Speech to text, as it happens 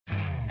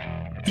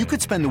You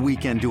could spend the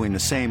weekend doing the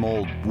same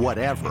old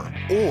whatever,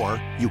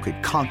 or you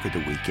could conquer the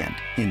weekend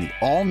in the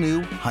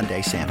all-new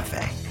Hyundai Santa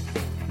Fe.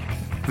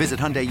 Visit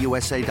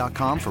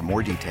HyundaiUSA.com for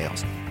more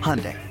details.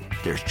 Hyundai,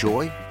 there's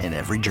joy in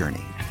every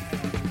journey.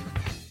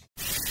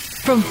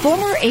 From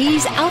former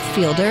A's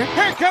outfielder...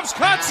 Here comes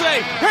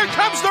Kotsay! Here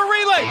comes the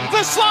relay!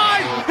 The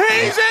slide!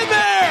 He's in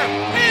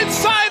there!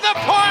 Inside the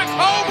park!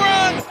 Home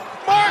run!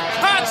 Mark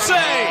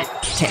Kotsay!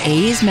 To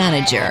A's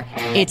manager.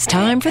 It's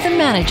time for the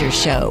Manager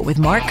Show with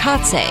Mark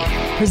Kotsay,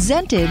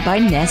 presented by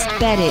Nest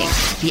Bedding.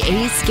 The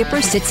A's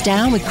skipper sits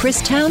down with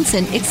Chris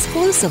Townsend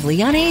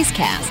exclusively on A's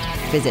Cast.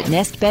 Visit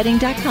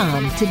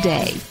nestbedding.com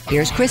today.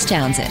 Here's Chris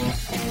Townsend.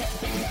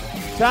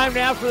 Time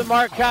now for the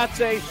Mark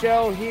Kotsay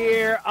Show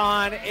here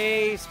on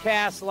A's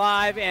Cast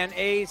Live and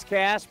A's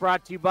Cast,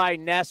 brought to you by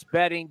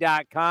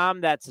nestbedding.com.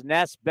 That's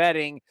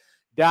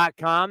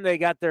nestbedding.com. They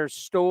got their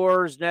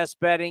stores, Nest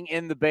Bedding,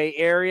 in the Bay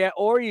Area,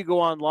 or you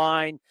go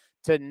online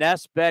to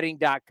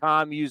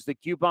nestbedding.com. Use the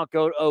coupon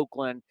code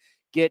Oakland.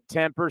 Get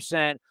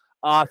 10%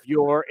 off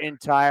your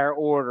entire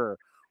order.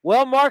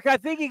 Well, Mark, I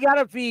think you got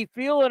to be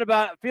feeling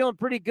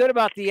pretty good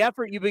about the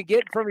effort you've been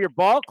getting from your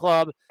ball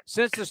club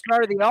since the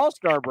start of the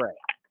All-Star break.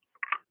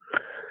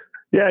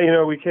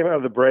 Yeah, we came out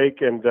of the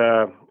break, and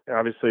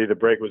obviously the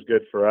break was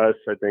good for us.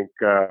 I think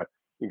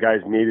you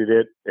guys needed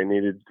it. They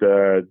needed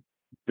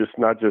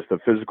not just the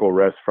physical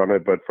rest from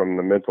it, but from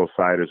the mental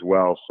side as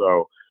well.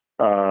 So,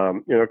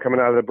 coming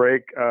out of the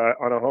break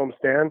on a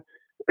homestand,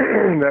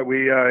 that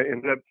we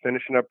ended up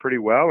finishing up pretty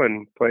well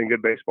and playing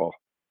good baseball.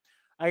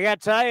 I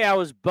got to tell you, I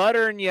was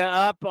buttering you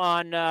up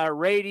on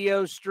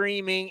radio,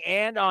 streaming,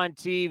 and on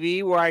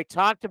TV where I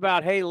talked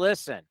about, hey,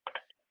 listen,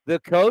 the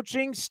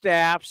coaching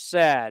staff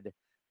said,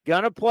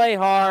 gonna play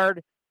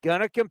hard,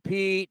 gonna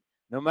compete,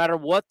 no matter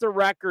what the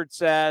record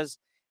says.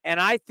 And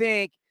I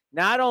think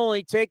not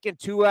only taking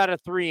 2 out of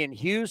 3 in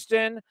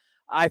Houston,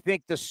 I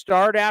think the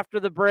start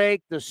after the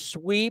break, the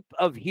sweep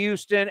of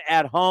Houston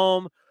at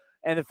home,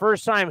 and the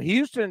first time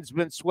Houston's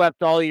been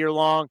swept all year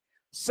long,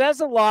 says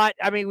a lot.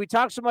 I mean, we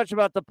talk so much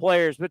about the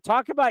players, but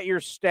talk about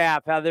your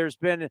staff, how there's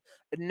been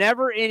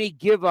never any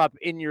give up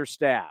in your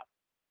staff.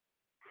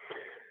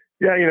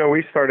 Yeah,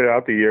 we started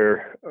out the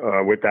year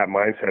with that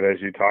mindset, as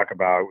you talk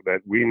about, that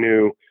we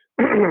knew,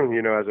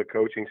 as a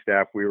coaching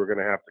staff, we were going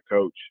to have to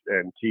coach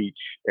and teach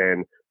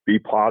and be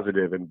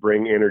positive and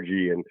bring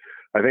energy. And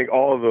I think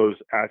all of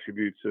those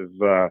attributes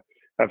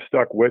have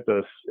stuck with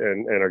us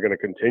and are going to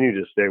continue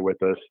to stay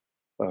with us.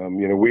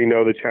 We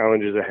know the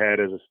challenges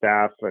ahead as a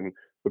staff, and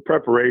the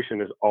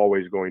preparation is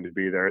always going to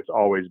be there. It's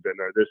always been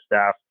there. This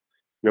staff,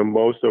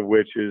 most of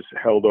which is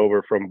held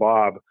over from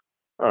Bob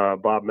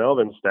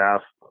Melvin's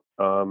staff.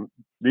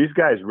 These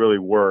guys really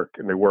work,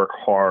 and they work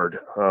hard.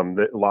 A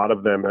lot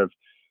of them have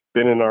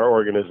been in our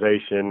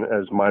organization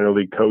as minor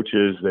league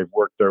coaches. They've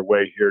worked their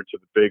way here to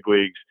the big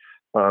leagues.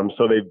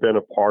 So they've been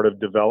a part of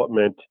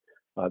development.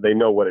 They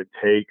know what it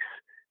takes,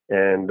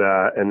 and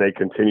they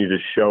continue to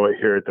show it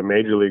here at the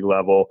major league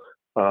level,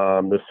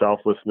 the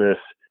selflessness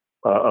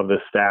of the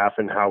staff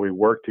and how we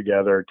work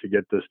together to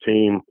get this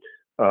team,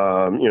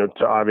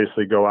 to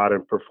obviously go out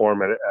and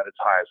perform at its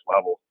highest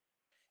level.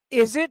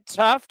 Is it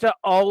tough to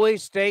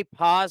always stay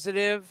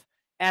positive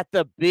at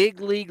the big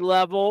league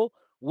level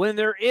when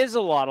there is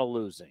a lot of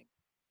losing?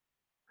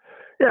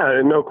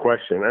 Yeah, no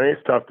question. I think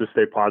it's tough to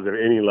stay positive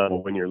at any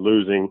level when you're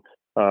losing.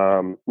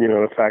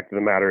 The fact of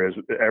the matter is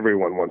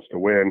everyone wants to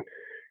win.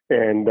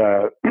 And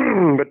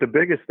but the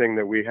biggest thing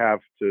that we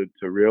have to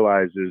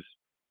realize is,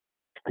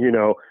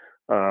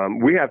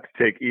 we have to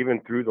take,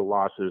 even through the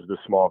losses, the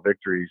small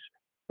victories,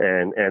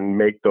 and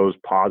make those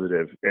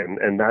positive.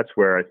 And that's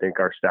where I think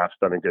our staff's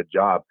done a good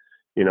job,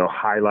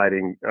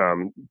 highlighting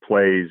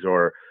plays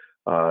or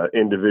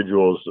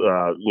individuals,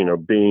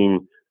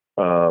 being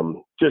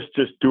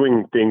just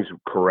doing things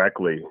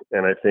correctly.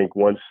 And I think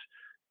once,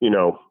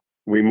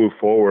 we move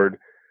forward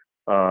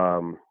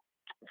through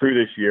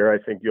this year, I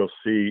think you'll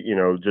see,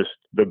 just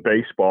the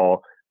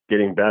baseball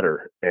getting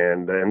better.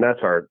 And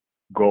that's our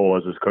goal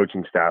as this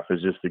coaching staff,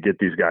 is just to get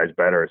these guys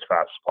better as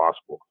fast as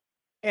possible.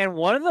 And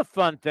one of the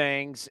fun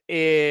things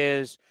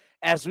is,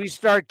 as we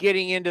start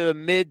getting into the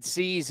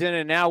mid-season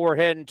and now we're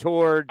heading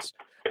towards,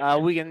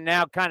 we can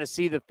now kind of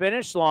see the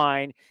finish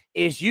line,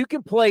 is you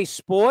can play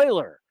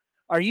spoiler.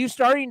 Are you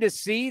starting to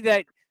see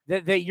that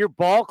your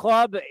ball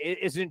club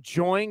is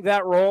enjoying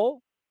that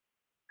role?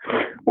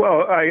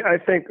 Well, I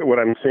think what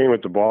I'm seeing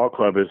with the ball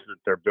club is that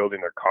they're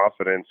building their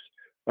confidence,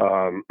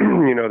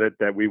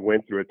 that we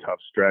went through a tough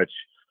stretch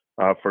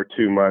for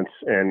 2 months,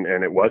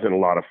 and it wasn't a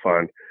lot of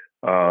fun.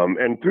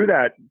 And through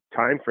that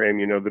time frame,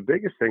 the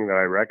biggest thing that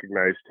I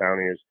recognize,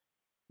 Townie, is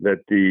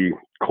that the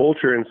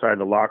culture inside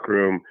the locker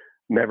room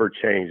never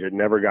changed. It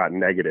never got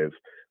negative.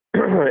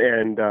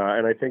 And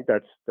I think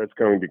that's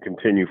going to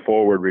continue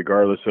forward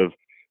regardless of,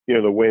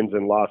 the wins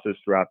and losses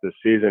throughout this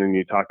season. And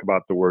you talk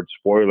about the word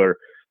spoiler,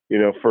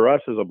 for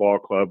us as a ball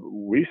club,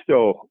 we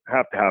still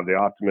have to have the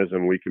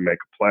optimism we can make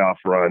a playoff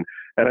run.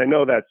 And I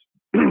know that's,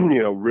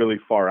 really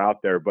far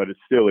out there, but it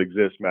still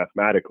exists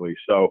mathematically.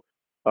 So,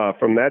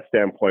 from that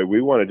standpoint,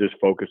 we want to just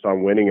focus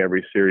on winning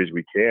every series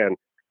we can,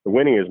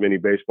 winning as many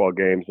baseball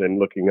games and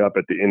looking up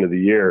at the end of the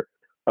year,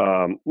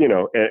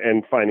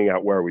 and finding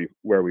out where we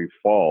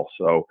fall.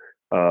 So,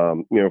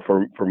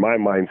 for my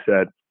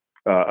mindset,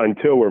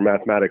 until we're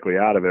mathematically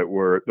out of it,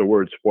 the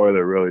word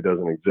spoiler really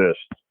doesn't exist.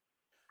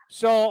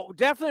 So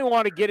definitely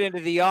want to get into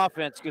the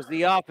offense because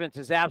the offense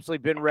has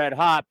absolutely been red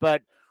hot,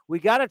 but we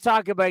got to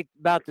talk about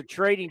the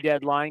trading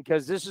deadline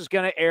because this is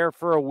going to air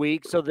for a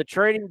week. So the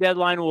trading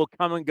deadline will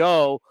come and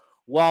go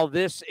while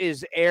this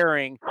is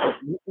airing.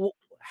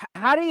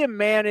 How do you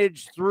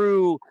manage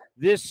through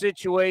this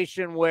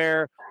situation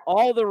where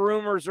all the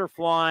rumors are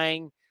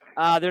flying?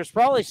 There's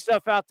probably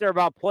stuff out there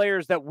about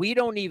players that we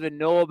don't even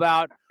know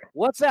about.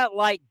 What's that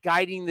like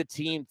guiding the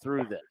team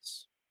through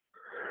this?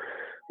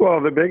 Well,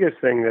 the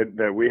biggest thing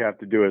that we have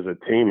to do as a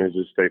team is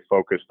just stay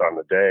focused on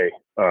the day.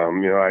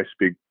 I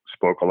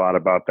spoke a lot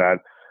about that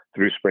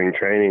through spring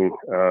training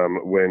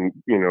when,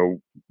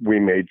 we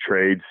made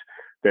trades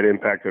that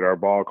impacted our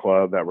ball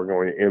club, that were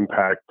going to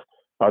impact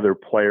other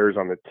players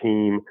on the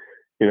team.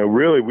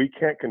 Really, we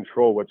can't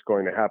control what's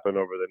going to happen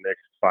over the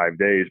next 5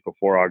 days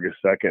before August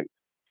 2nd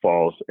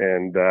falls.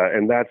 And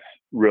that's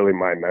really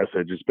my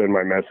message. It's been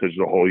my message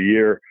the whole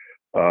year.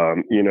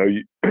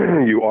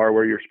 You are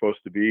where you're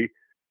supposed to be.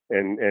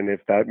 And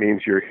if that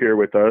means you're here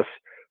with us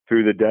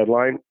through the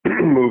deadline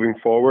moving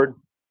forward,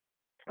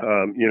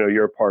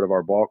 you're a part of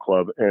our ball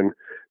club. And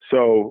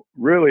so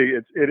really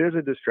it is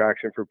a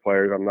distraction for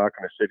players. I'm not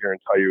going to sit here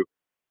and tell you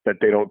that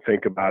they don't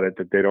think about it,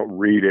 that they don't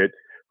read it,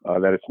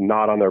 that it's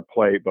not on their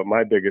plate. But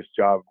my biggest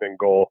job and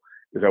goal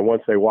is that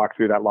once they walk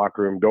through that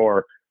locker room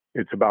door,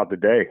 it's about the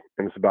day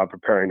and it's about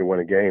preparing to win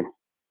a game.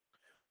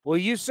 Well,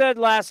 you said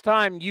last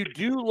time you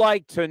do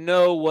like to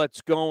know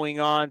what's going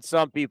on.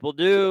 Some people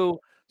do.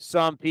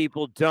 Some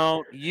people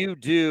don't. You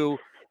do.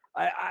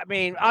 I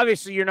mean,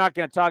 obviously, you're not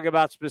going to talk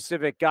about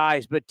specific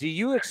guys, but do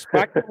you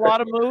expect a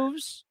lot of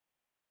moves?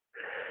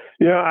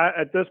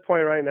 At this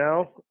point right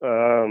now,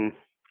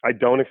 I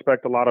don't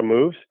expect a lot of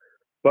moves,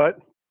 but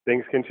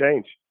things can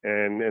change,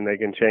 and they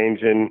can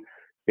change in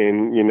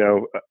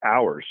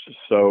hours.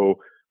 So,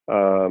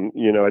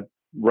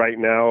 right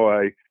now,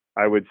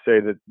 I would say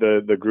that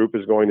the group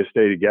is going to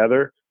stay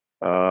together,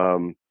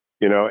 and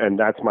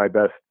that's my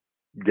best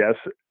guess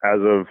as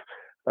of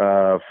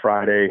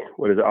Friday,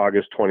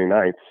 August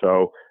 29th.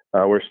 So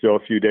we're still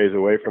a few days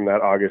away from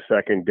that August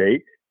 2nd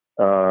date.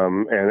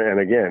 And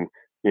again,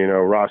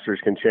 rosters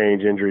can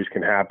change, injuries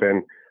can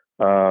happen,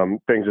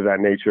 things of that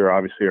nature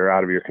obviously are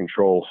out of your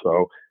control.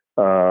 So,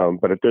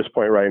 but at this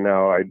point right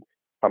now,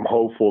 I'm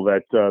hopeful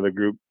that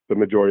the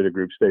majority of the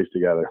group stays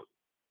together.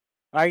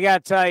 I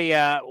got to tell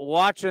you,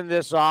 watching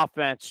this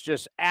offense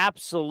just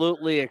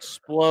absolutely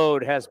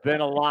explode has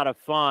been a lot of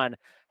fun.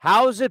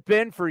 How has it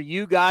been for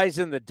you guys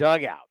in the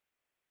dugout?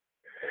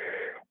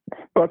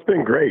 Well, it's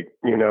been great.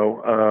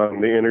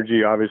 The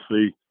energy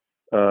obviously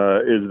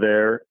is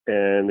there,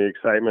 and the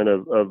excitement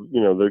of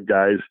the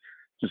guys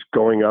just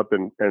going up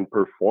and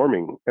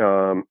performing.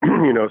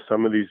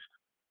 Some of these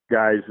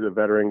guys, the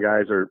veteran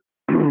guys, are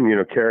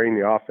carrying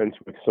the offense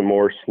with some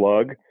more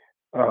slug.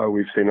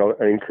 We've seen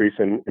an increase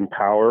in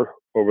power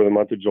over the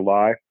month of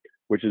July,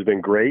 which has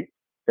been great,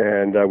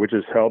 and which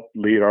has helped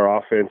lead our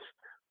offense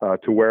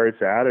to where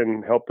it's at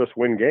and helped us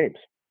win games.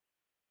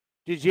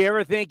 Did you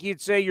ever think you'd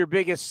say your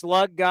biggest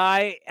slug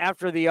guy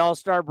after the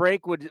All-Star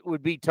break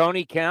would be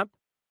Tony Kemp?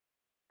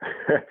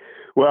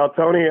 Well,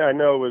 Tony, I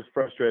know, was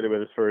frustrated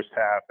with his first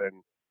half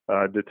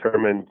and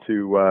determined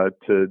to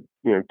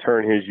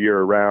turn his year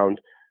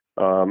around.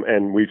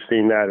 And we've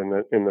seen that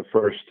in the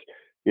first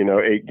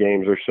 8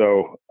 games or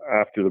so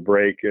after the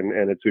break,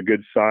 and it's a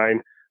good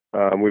sign.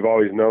 We've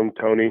always known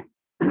Tony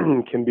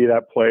can be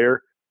that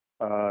player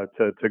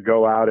to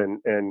go out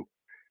and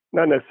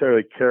not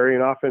necessarily carry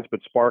an offense,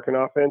 but spark an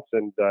offense,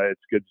 and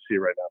it's good to see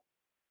right now.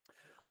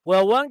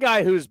 Well, one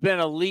guy who's been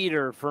a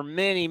leader for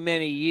many,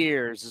 many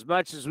years, as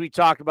much as we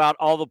talk about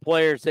all the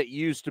players that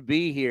used to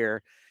be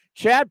here,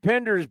 Chad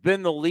Pinder has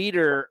been the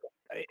leader,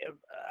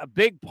 a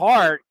big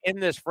part in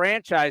this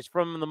franchise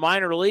from the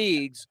minor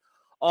leagues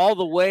all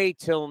the way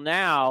till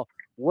now.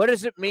 What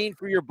does it mean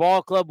for your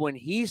ball club when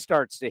he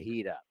starts to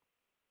heat up?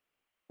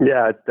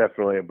 Yeah, it's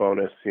definitely a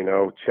bonus.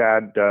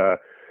 Chad,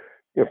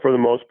 for the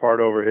most part,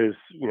 over his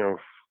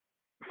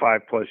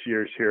 5+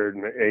 years here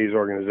in the A's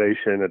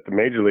organization at the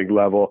major league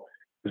level,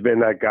 has been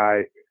that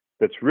guy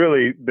that's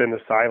really been the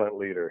silent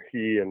leader.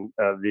 He and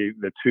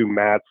the two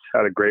Matts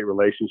had a great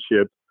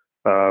relationship.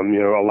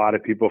 A lot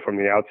of people from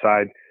the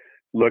outside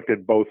looked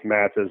at both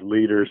Matts as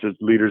leaders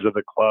of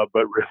the club,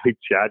 but really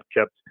Chad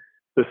kept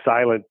the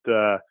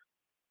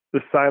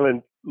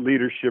silent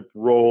leadership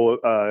role,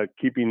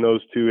 keeping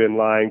those two in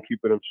line,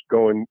 keeping them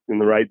going in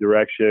the right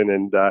direction.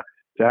 And to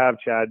have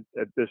Chad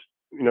at this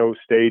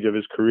stage of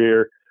his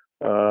career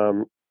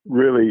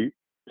really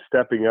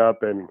stepping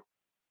up and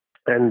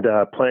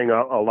playing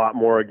a lot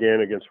more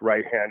again against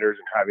right-handers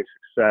and having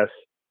success,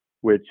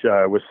 which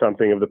was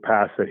something of the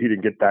past that he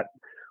didn't get that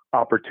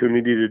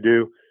opportunity to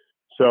do.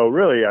 So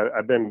really,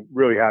 I've been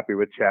really happy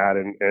with Chad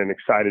and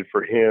excited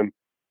for him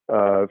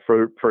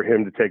for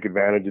him to take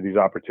advantage of these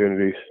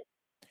opportunities.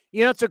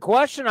 You know, it's a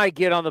question I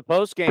get on the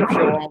postgame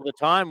show all the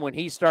time when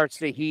he starts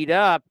to heat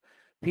up.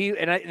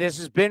 This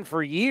has been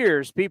for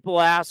years.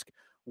 People ask,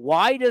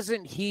 why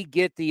doesn't he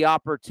get the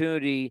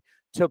opportunity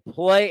to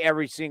play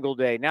every single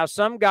day? Now,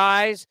 some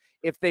guys,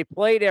 if they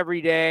played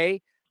every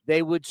day,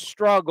 they would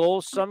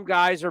struggle. Some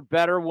guys are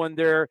better when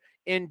they're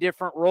in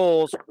different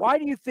roles. Why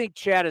do you think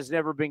Chad has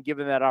never been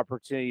given that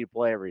opportunity to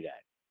play every day?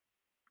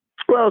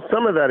 Well,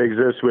 some of that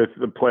exists with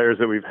the players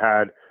that we've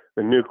had,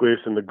 the nucleus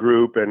and the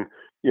group. And,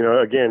 you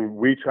know, again,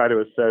 we try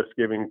to assess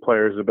giving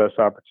players the best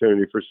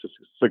opportunity for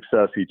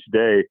success each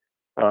day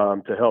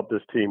to help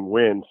this team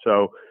win.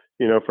 So,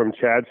 you know, from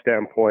Chad's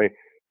standpoint,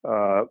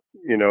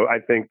 you know, I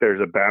think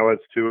there's a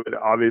balance to it.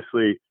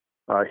 Obviously,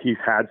 he's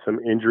had some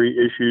injury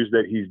issues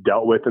that he's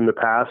dealt with in the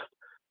past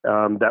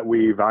that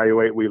we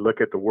evaluate. We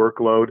look at the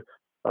workload.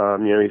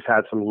 You know, he's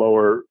had some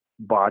lower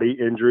body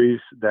injuries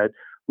that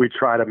we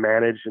try to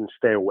manage and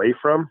stay away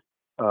from.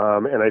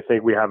 And I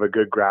think we have a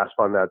good grasp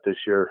on that this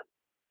year.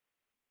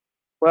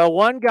 Well,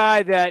 one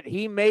guy that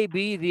he may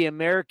be the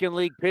American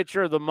League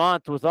Pitcher of the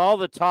Month with all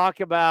the talk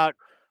about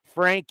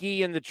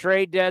Frankie and the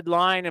trade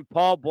deadline and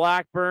Paul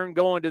Blackburn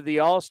going to the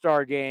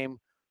All-Star game,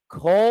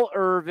 Cole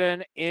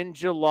Irvin in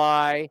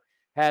July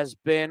has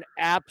been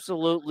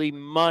absolutely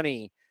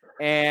money.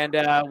 And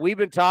we've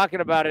been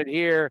talking about it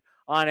here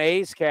on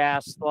A's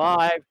Cast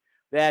Live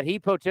that he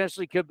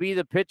potentially could be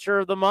the pitcher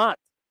of the month.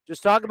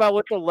 Just talk about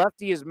what the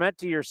lefty has meant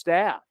to your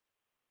staff.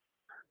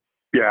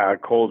 Yeah,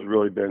 Cole's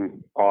really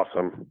been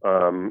awesome.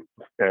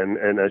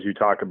 And as you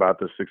talk about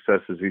the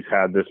successes he's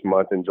had this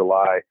month in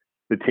July,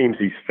 the teams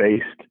he's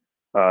faced,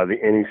 the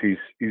innings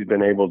he's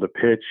been able to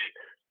pitch,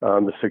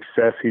 the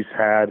success he's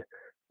had,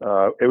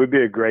 it would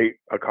be a great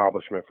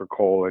accomplishment for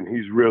Cole. And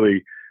he's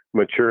really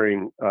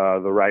maturing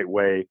the right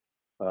way.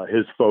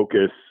 His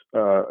focus,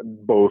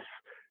 both,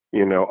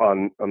 you know,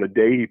 on the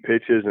day he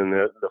pitches and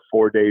the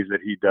 4 days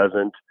that he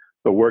doesn't,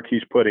 the work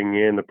he's putting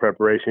in, the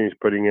preparation he's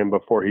putting in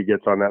before he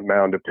gets on that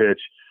mound to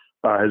pitch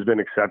has been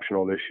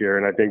exceptional this year.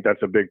 And I think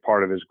that's a big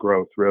part of his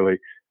growth, really,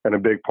 and a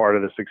big part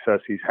of the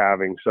success he's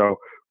having. So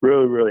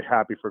really, really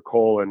happy for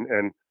Cole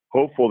and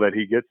hopeful that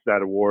he gets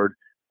that award.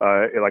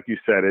 Like you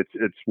said,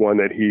 it's one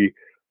that he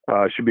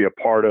should be a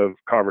part of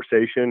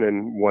conversation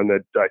and one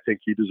that I think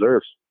he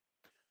deserves.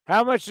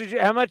 How much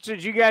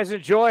did you guys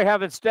enjoy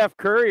having Steph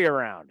Curry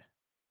around?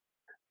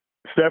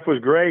 Steph was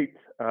great.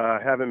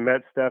 Haven't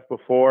met Steph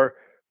before,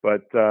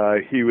 but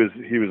he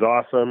was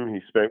awesome.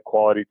 He spent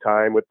quality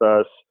time with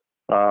us.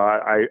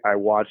 I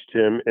watched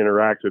him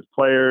interact with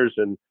players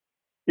and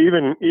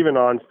even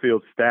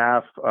on-field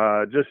staff.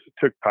 Just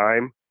took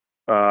time.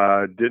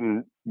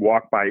 Didn't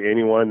walk by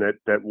anyone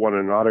that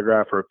wanted an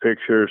autograph or a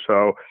picture.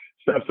 So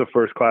Steph's a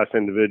first-class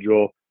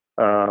individual.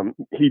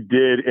 He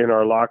did in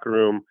our locker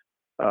room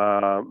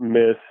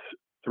miss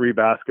 3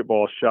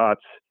 basketball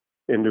shots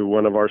into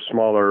one of our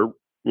smaller,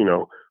 you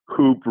know,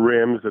 hoop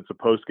rims. It's a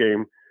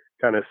post-game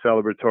kind of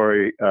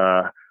celebratory,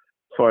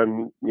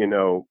 fun, you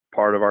know,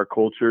 part of our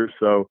culture.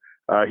 So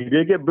he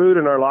did get booed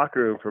in our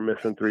locker room for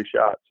missing 3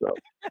 shots. So.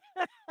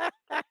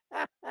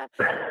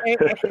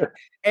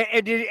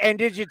 and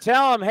did you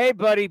tell him, hey,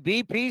 buddy,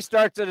 BP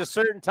starts at a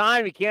certain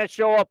time. You can't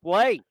show up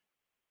late.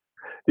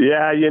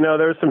 Yeah, you know,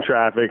 there was some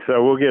traffic,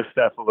 so we'll give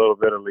Steph a little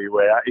bit of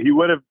leeway. He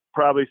would have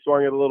probably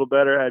swung it a little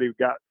better had he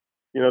got,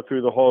 you know,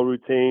 through the whole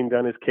routine,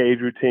 done his cage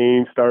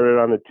routine, started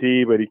on the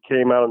tee, but he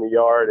came out on the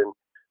yard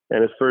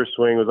and his first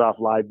swing was off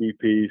live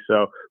BP.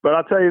 So, but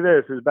I'll tell you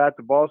this, his bat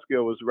to ball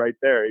skill was right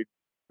there. He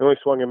only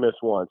swung and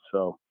missed once.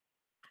 So,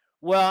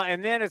 well,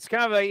 and then it's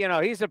kind of a, you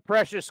know, he's a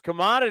precious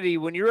commodity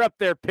when you're up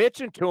there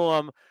pitching to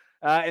him.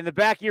 In the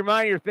back of your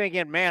mind, you're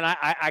thinking, man,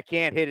 I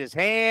can't hit his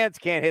hands,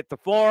 can't hit the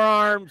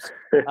forearms.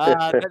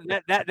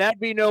 That'd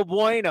be no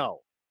bueno.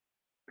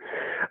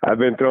 I've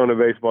been throwing a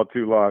baseball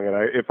too long, and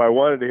if I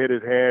wanted to hit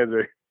his hands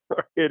or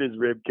hit his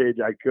rib cage,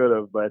 I could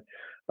have, but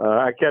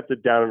I kept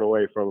it down and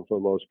away from him for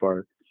the most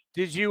part.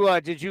 Did you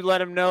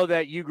let him know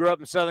that you grew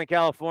up in Southern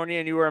California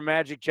and you were a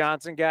Magic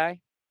Johnson guy?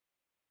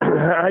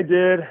 I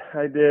did,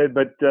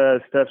 but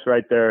Steph's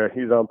right there.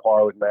 He's on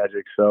par with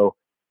Magic, so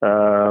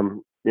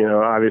you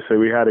know, obviously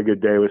we had a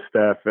good day with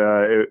Steph.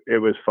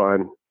 It was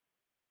fun.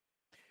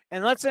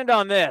 And let's end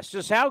on this.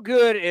 Just how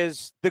good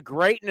is the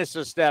greatness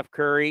of Steph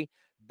Curry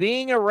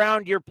being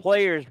around your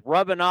players,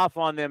 rubbing off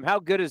on them? How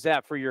good is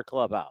that for your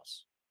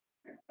clubhouse?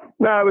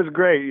 No, it was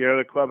great. You know,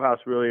 the clubhouse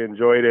really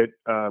enjoyed it.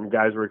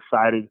 Guys were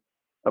excited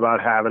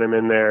about having him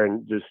in there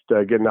and just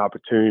getting an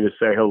opportunity to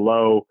say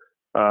hello.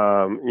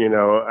 You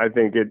know, I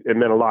think it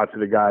meant a lot to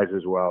the guys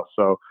as well.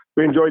 So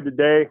we enjoyed the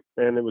day,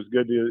 and it was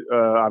good to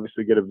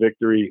obviously get a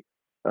victory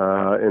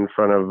in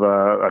front of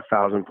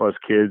 1,000+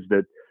 kids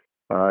that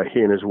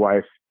he and his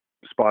wife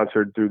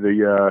sponsored through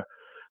the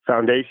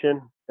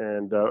foundation,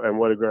 and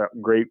what a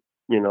great,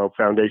 you know,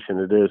 foundation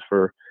it is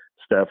for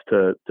Steph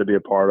to be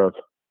a part of.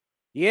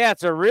 Yeah,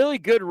 it's a really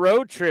good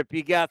road trip.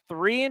 You got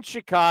 3 in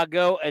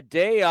Chicago, a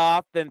day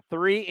off, then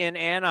 3 in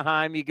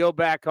Anaheim. You go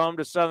back home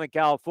to Southern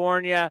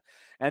California,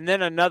 and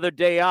then another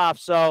day off.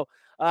 So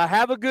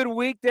Have a good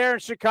week there in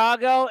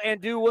Chicago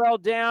and do well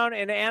down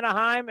in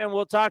Anaheim, and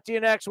we'll talk to you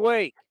next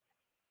week.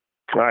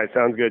 All right,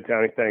 sounds good,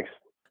 Tony. Thanks.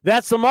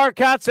 That's the Mark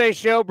Kotze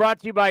Show, brought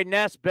to you by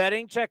Nest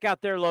Betting. Check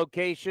out their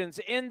locations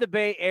in the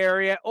Bay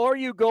Area, or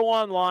you go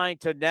online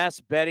to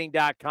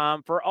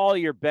nestbetting.com for all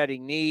your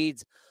betting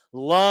needs.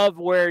 Love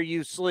where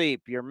you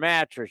sleep, your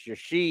mattress, your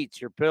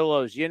sheets, your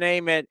pillows, you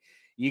name it.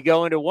 You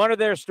go into one of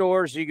their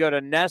stores, you go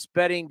to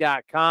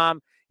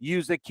nestbetting.com,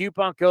 use the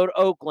coupon code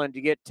Oakland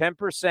to get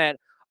 10%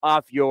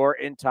 off your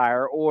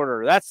entire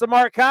order. That's the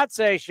Mark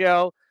Kotze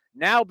Show.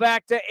 Now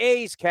back to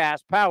A's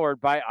Cast,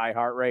 powered by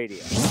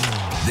iHeartRadio.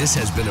 This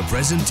has been a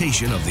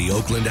presentation of the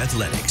Oakland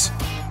Athletics.